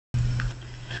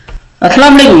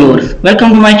Assalamualaikum viewers, welcome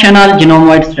to my channel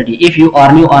Genome-wide Study. If you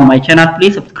are new on my channel,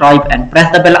 please subscribe and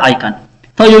press the bell icon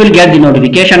so you will get the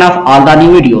notification of all the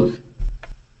new videos.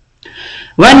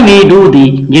 When we do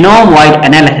the genome-wide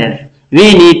analysis,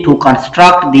 we need to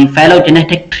construct the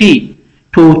phylogenetic tree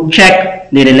to check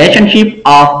the relationship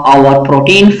of our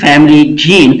protein family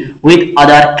gene with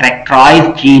other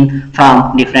characterized gene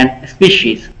from different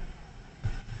species.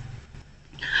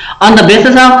 On the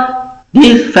basis of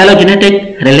this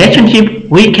phylogenetic relationship,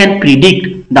 we can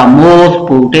predict the most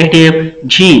putative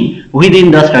gene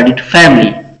within the studied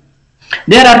family.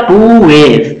 There are two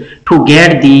ways to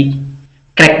get the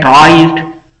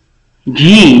characterized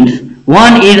genes.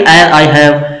 One is, as I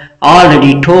have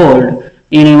already told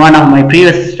in one of my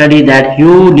previous studies, that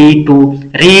you need to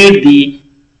read the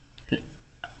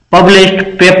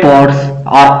published papers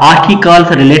or articles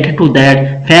related to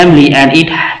that family, and it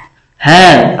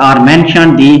has or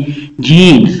mentioned the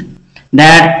genes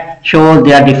that show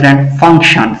their different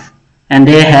functions and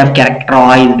they have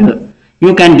characterized.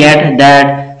 You can get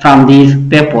that from these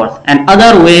papers. And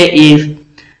other way is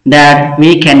that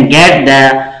we can get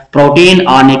the protein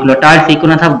or nucleotide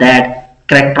sequence of that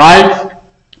characterized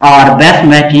or best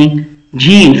matching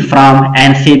genes from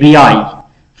NCBI.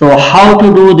 So how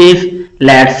to do this?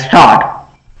 Let's start.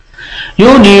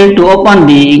 You need to open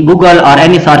the Google or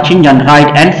any search engine,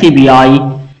 write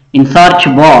NCBI in search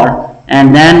bar,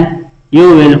 and then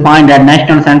you will find that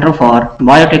National Center for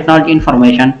Biotechnology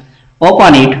Information.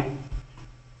 Open it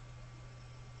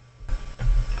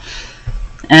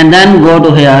and then go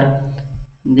to here.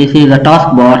 This is the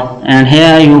taskbar, and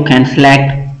here you can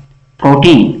select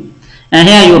protein, and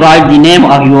here you write the name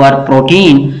of your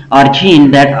protein or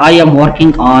gene. That I am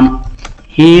working on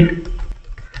heat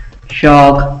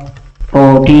shock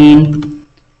protein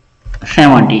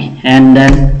 70, and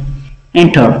then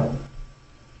enter.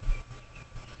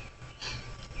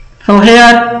 So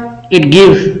here it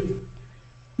gives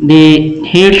the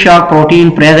heat shock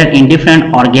protein present in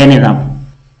different organisms,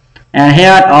 and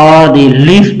here are the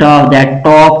list of that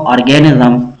top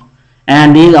organisms,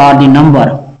 and these are the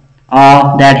number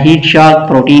of that heat shock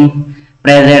protein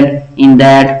present in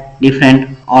that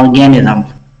different organisms.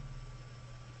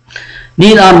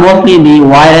 These are mostly the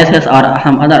viruses or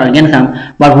some other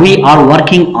organisms, but we are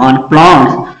working on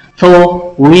plants,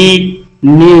 so we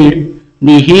need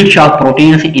the heat shock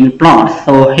proteins in plants.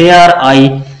 So here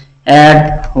I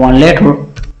add one letter,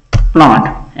 plant,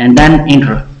 and then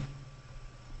enter.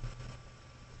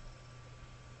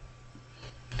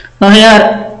 So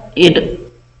here it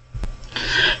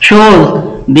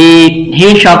shows the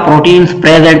heat shock proteins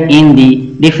present in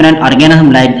the different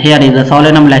organisms. Like here is the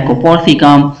Solanum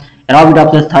lycoporsicum,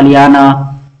 Arabidopsis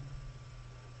thaliana,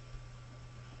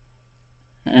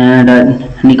 and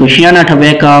Nicotiana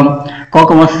tabacum,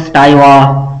 Cocomus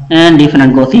sativa, and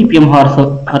different Gossypium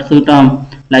hirsutum,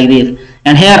 like this.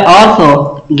 And here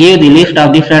also give the list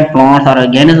of different plants or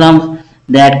organisms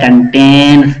that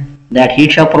contains that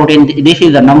heat shock protein. This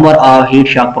is the number of heat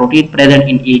shock protein present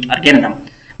in each organism.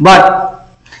 But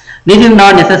this is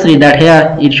not necessary that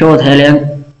here it shows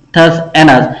Helianthus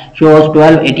anus shows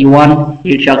 1281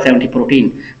 heat shock 70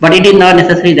 protein. But it is not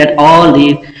necessary that all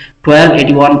these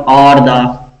 1281 are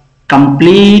the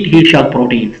complete heat shock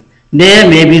proteins. There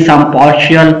may be some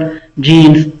partial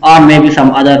genes or maybe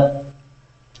some other.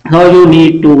 So you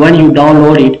need to, when you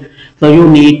download it, so you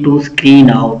need to screen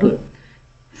out.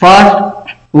 First,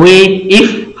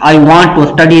 if I want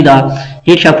to study the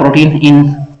heat shock protein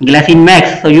in glycine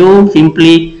max, so you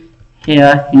simply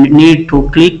here need to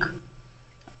click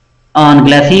on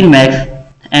glycine max,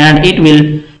 and it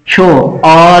will show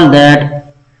all that.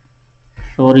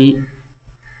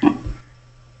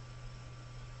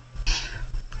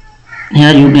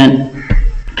 Here you can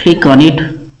click on it,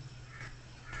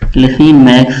 glycine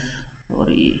max.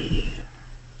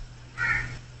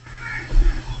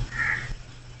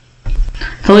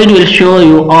 So it will show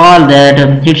you all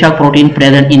that heat shock protein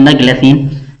present in the glycine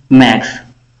max.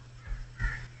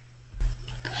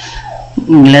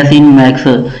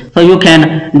 So you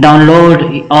can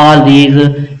download all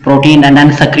these protein and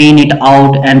then screen it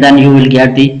out, and then you will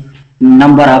get the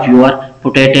number of your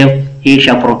putative heat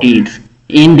shock proteins.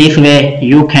 In this way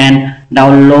you can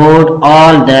download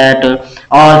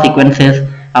all sequences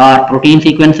or protein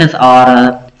sequences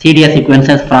or CDS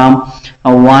sequences from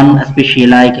one species.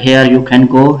 Like here you can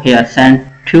go here, send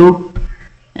to,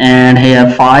 and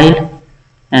here file,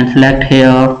 and select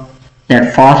here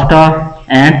that FASTA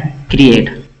and create.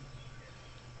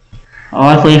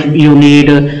 Also if you need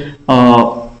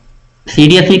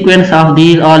CDS sequence of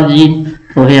these all genes,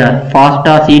 so here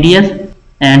FASTA CDS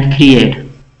and create.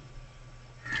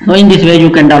 So in this way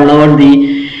you can download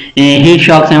the heat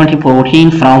shock 70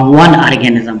 protein from one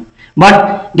organism.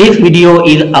 But this video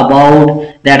is about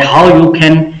that how you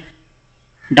can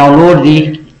download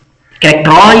the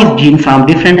characterized gene from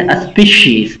different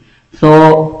species.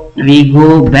 So we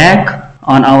go back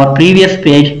on our previous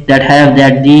page that have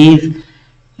that these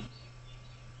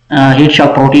heat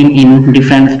shock protein in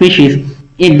different species.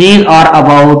 These are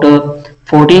about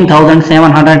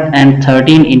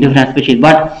 14,713 in different species,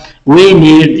 but we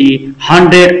need the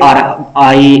 100 or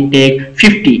I take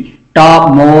 50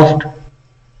 top most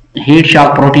heat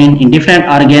shock protein in different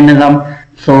organism.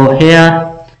 So here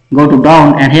go to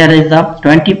down and here is the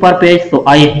 20 per page, so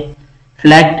I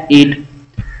select it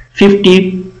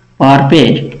 50 per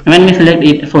page. When we select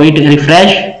it, so it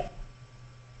refresh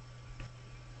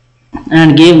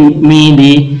and give me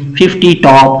the 50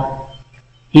 top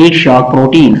heat shock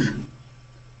proteins.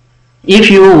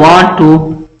 If you want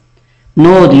to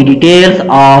know the details of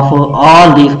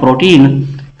all these proteins,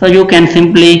 so you can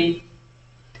simply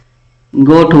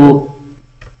go to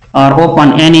or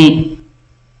open any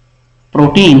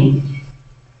protein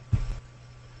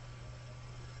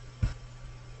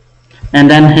and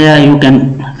then here you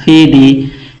can see the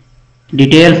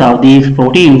details of these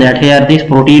proteins, that here this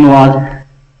protein was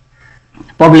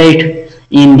published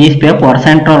in this paper,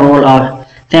 central role of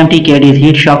 70 kd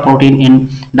heat shock protein in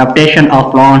adaptation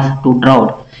of plants to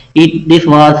drought. This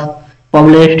was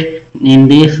published in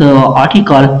this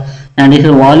article, and this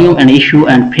is volume and issue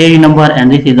and page number,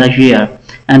 and this is the year,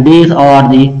 and these are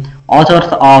the authors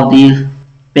of these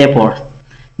papers.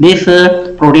 This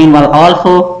protein was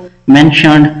also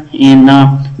mentioned in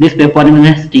this paper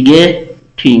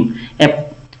investigating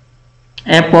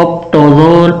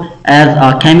apoptosol as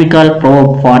a chemical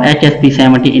probe for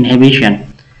HSP70 inhibition.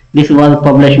 This was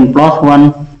published in PLOS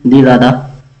ONE. These are the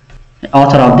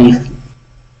author of these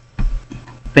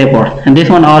papers, and this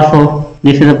one also,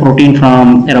 this is a protein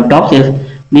from Arabidopsis.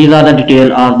 These are the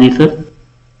details of these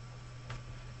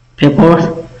papers,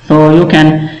 so you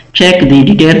can check the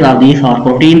details of these or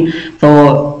protein.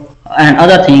 So and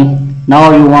other thing,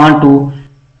 now you want to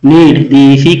need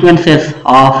the sequences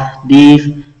of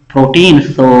these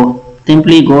proteins, so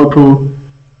simply go to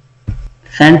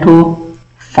send to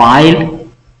file,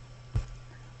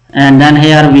 and then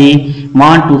here we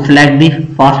want to select the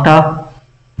FASTA,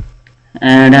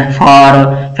 and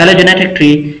for phylogenetic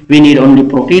tree we need only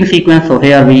protein sequence, so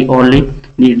here we only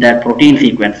need that protein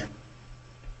sequence.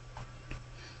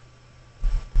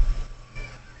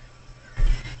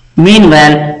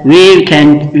 Meanwhile, we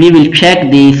will check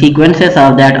the sequences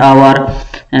of that our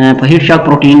heat shock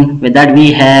protein that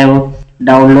we have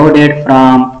downloaded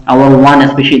from our one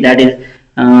species, that is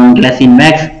glycine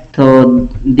max. So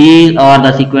these are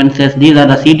the sequences, these are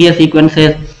the CDS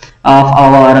sequences of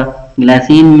our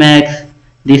glycine max.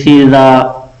 This is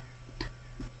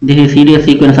CDS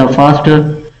sequence of first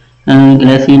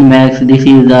glycine max. This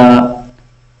is that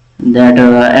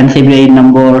NCBI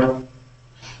number,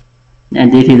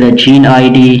 and this is a gene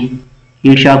ID,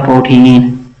 heat shock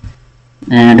protein,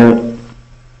 and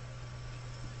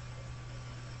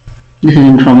this is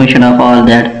information of all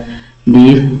that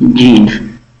these genes.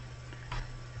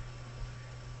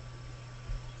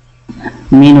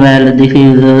 Meanwhile, this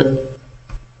is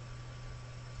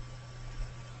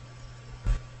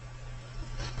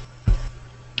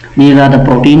these are the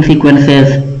protein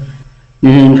sequences.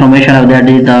 This is information of that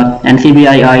is the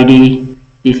NCBI ID.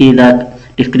 This is the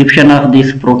description of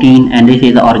this protein, and this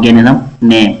is the organism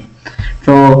name.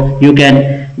 So you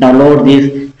can download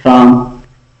this from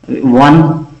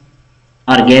one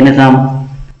organism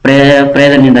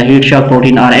present in the heat shock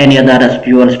protein or any other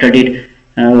pure studied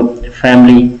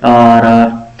family or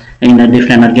in the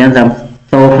different organisms.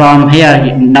 So from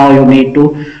here now you need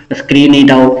to screen it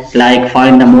out, like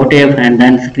find the motif and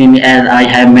then screen, as I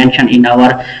have mentioned in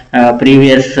our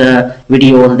previous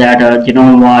videos, that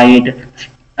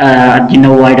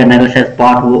genome-wide analysis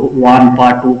part 1,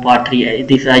 part 2, part 3.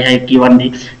 This I have given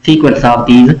the sequence of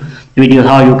these videos,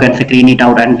 how you can screen it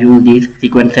out and use these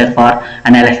sequences for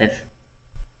analysis.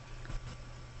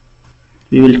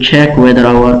 We will check whether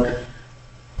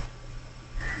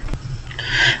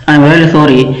I'm very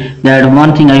sorry that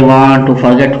one thing I want to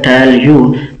forget to tell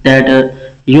you,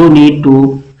 that you need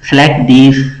to select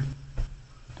these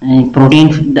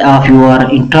proteins of your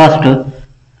interest.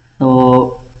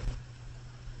 So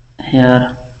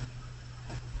here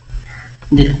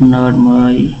this is not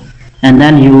my, and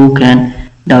then you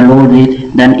can download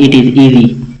it. Then it is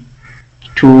easy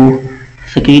to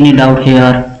screen it out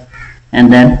here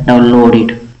and then download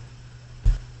it.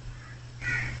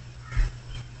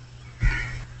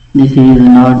 This is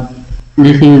not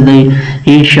This is the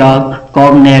heat shock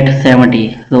cognate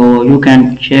 70. So you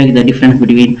can check the difference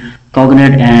between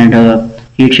cognate and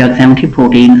heat shock 70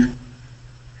 proteins,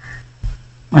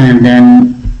 and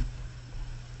then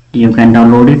you can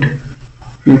download it.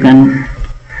 You can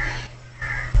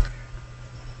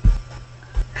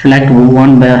select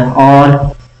one by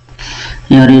all.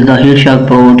 Here is the heat shock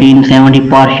protein 70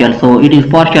 partial. So it is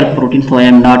partial protein, so I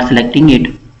am not selecting it.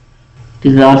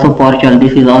 This is also partial,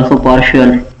 this is also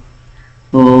partial,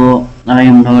 so I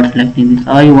am not selecting this.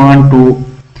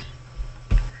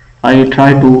 I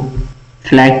try to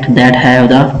select that have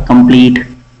the complete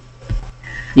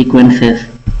sequences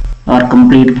or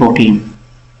complete protein.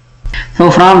 So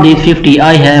from these 50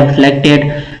 I have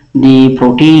selected the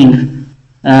proteins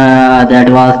that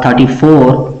was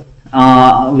 34,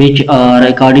 which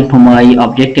according to my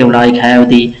objective, like have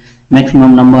the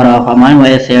maximum number of amino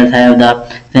acids, have the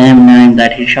same name,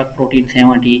 that is shock protein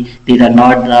 70. These are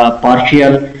not the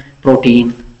partial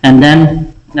proteins. And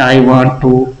then I want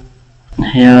to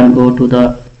here go to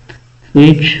the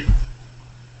switch.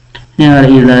 Here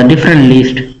is a different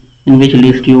list, in which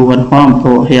list you confirm.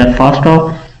 So here first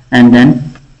off, and then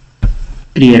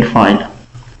create file.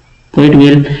 So it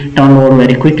will download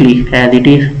very quickly as it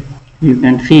is, you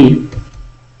can see,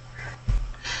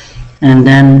 and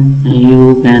then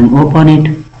you can open it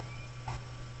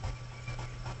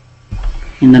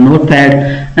in the notepad,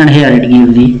 and here it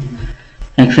gives the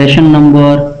accession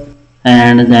number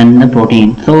and then the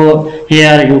protein. So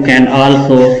here you can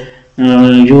also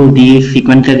use these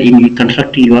sequences in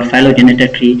constructing your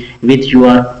phylogenetic tree with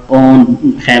your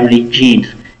own family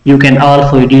genes. You can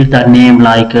also use the name,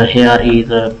 like here is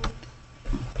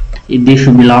this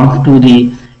belongs to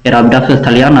the Arabidopsis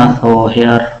thaliana, so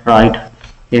here write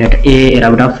that A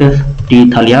Arabidopsis, T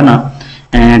thaliana,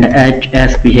 and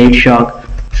HSP shock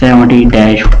 70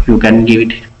 dash, you can give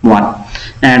it 1.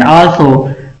 And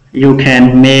also you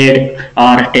can make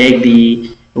or take the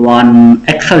one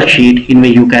Excel sheet in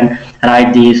which you can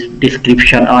write this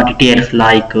description or details,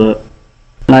 like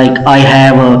I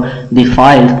have the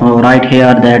file right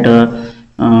here, that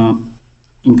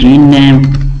gene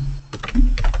name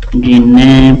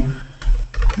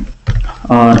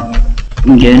or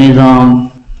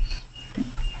genism,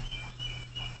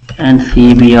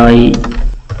 NCBI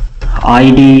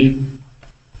ID.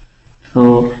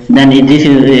 So then this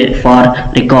is for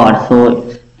record. So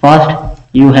first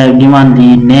you have given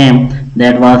the name,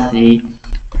 that was the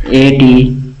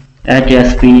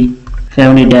AT-HSP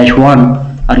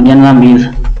 70-1, organism is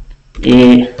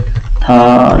A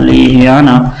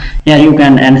thaliana. Here you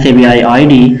can NCBI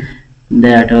ID,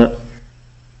 that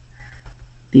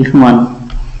this one,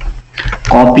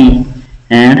 copy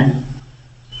and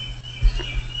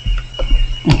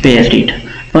paste it.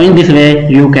 So in this way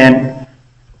you can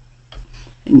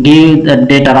give the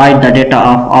data, write the data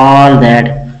of all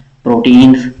that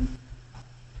proteins.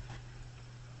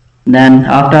 Then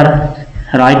after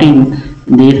writing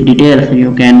these details,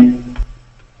 you can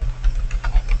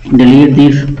delete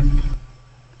this,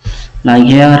 like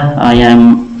here I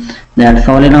am that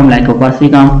Solanum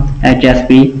lycopersicum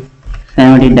HSP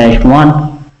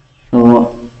 70-1.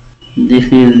 so this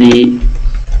is the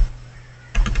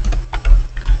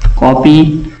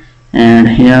copy, and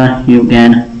here you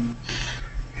can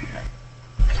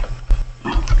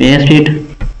paste it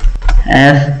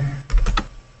as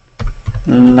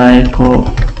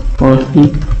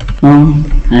lycopersicum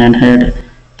and head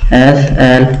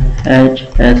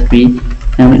SLHSP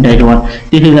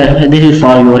 70-1. This is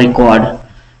for your record.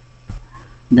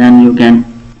 Then you can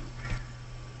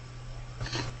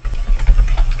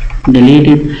delete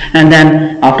it, and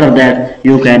then after that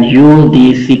you can use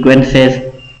these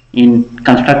sequences in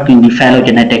constructing the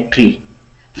phylogenetic tree.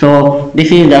 So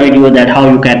this is the video that how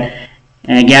you can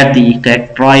get the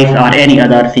characterized or any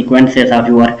other sequences of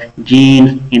your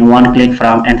genes in one click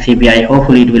from NCBI.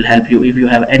 Hopefully it will help you. If you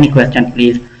have any question,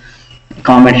 please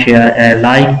comment, share,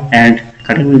 like, and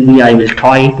continue. I will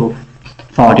try to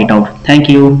sort it out. Thank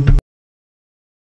you.